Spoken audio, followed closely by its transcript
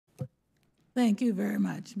Thank you very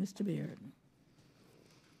much, Mr. Baird.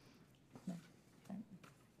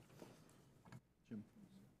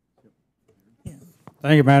 Yeah.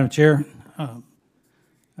 Thank you, Madam Chair.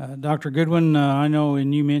 Dr. Goodwin, I know,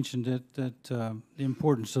 and you mentioned it, that the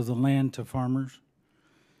importance of the land to farmers.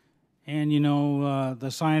 And, you know,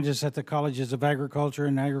 the scientists at the Colleges of Agriculture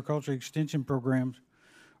and Agriculture Extension programs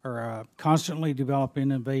are constantly developing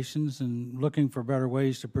innovations and looking for better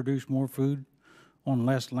ways to produce more food on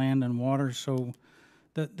less land and water. So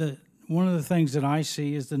one of the things that I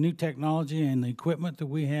see is the new technology and the equipment that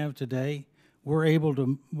we have today, we're able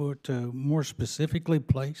to more specifically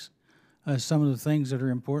place some of the things that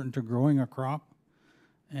are important to growing a crop.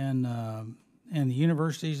 And the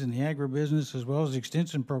universities and the agribusiness as well as the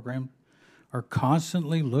extension program are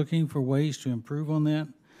constantly looking for ways to improve on that.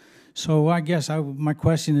 So I guess my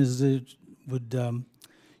question is, would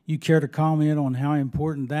you care to comment on how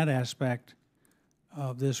important that aspect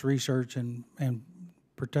of this research and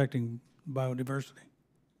protecting biodiversity?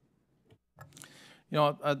 You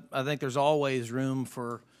know, I think there's always room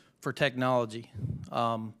for technology.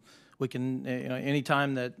 We can, you know,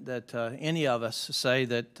 anytime that any of us say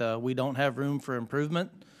that we don't have room for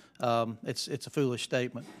improvement, it's a foolish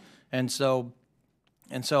statement. And so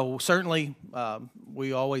certainly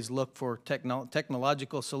we always look for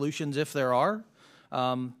technological solutions if there are.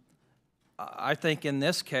 I think in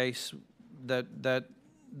this case that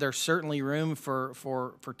there's certainly room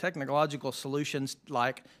for technological solutions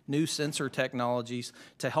like new sensor technologies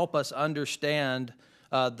to help us understand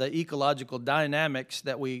the ecological dynamics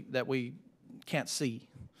that we can't see.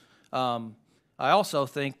 I also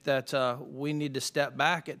think that we need to step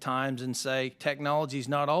back at times and say technology is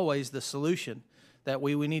not always the solution, that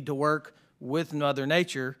we need to work with Mother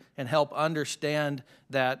Nature and help understand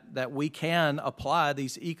that we can apply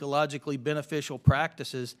these ecologically beneficial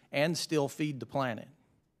practices and still feed the planet.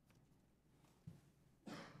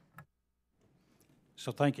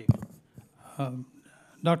 So thank you.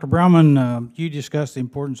 Dr. Brauman, you discussed the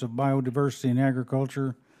importance of biodiversity in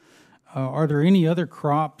agriculture. Are there any other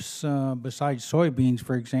crops besides soybeans,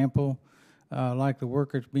 for example, like the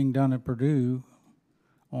work that's being done at Purdue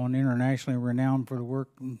on internationally renowned for the work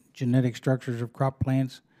in genetic structures of crop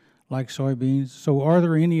plants like soybeans? So are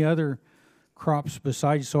there any other crops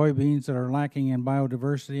besides soybeans that are lacking in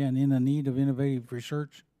biodiversity and in the need of innovative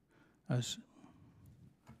research?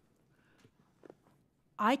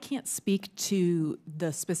 I can't speak to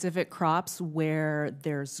the specific crops where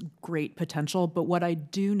there's great potential, but what I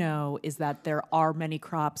do know is that there are many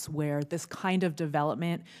crops where this kind of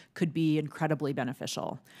development could be incredibly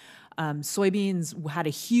beneficial. Soybeans had a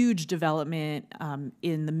huge development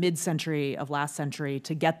in the mid-century of last century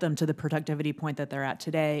to get them to the productivity point that they're at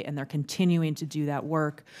today, and they're continuing to do that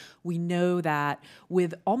work. We know that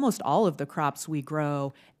with almost all of the crops we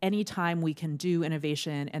grow, anytime we can do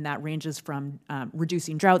innovation, and that ranges from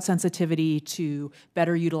reducing drought sensitivity to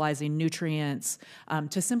better utilizing nutrients,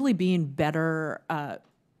 to simply being better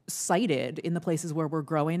sited in the places where we're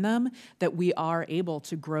growing them, that we are able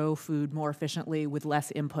to grow food more efficiently with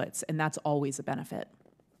less inputs, and that's always a benefit.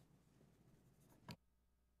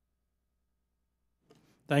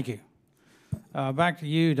 Thank you. Back to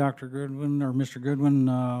you, Dr. Goodwin, or Mr. Goodwin.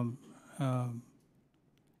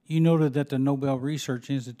 You noted that the Nobel Research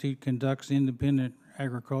Institute conducts independent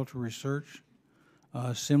agricultural research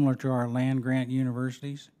similar to our land-grant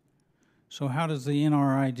universities. So how does the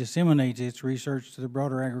NRI disseminate its research to the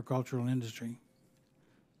broader agricultural industry?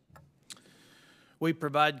 We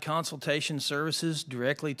provide consultation services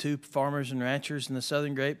directly to farmers and ranchers in the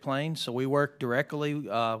Southern Great Plains. So we work directly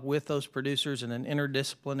with those producers in an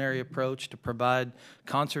interdisciplinary approach to provide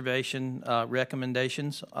conservation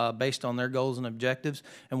recommendations based on their goals and objectives.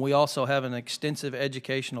 And we also have an extensive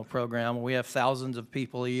educational program. We have thousands of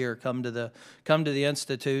people a year come to the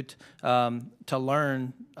Institute to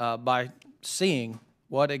learn by seeing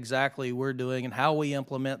what exactly we're doing and how we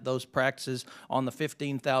implement those practices on the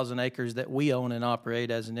 15,000 acres that we own and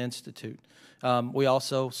operate as an institute. We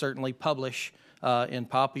also certainly publish in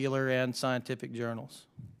popular and scientific journals.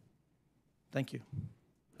 Thank you.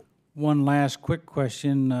 One last quick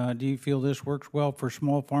question. Do you feel this works well for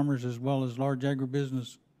small farmers as well as large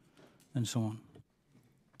agribusiness and so on?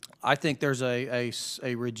 I think there's a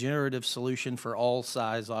regenerative solution for all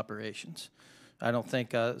size operations. I don't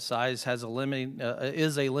think size has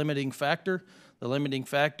is a limiting factor. The limiting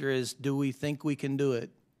factor is, do we think we can do it?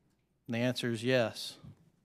 And the answer is yes.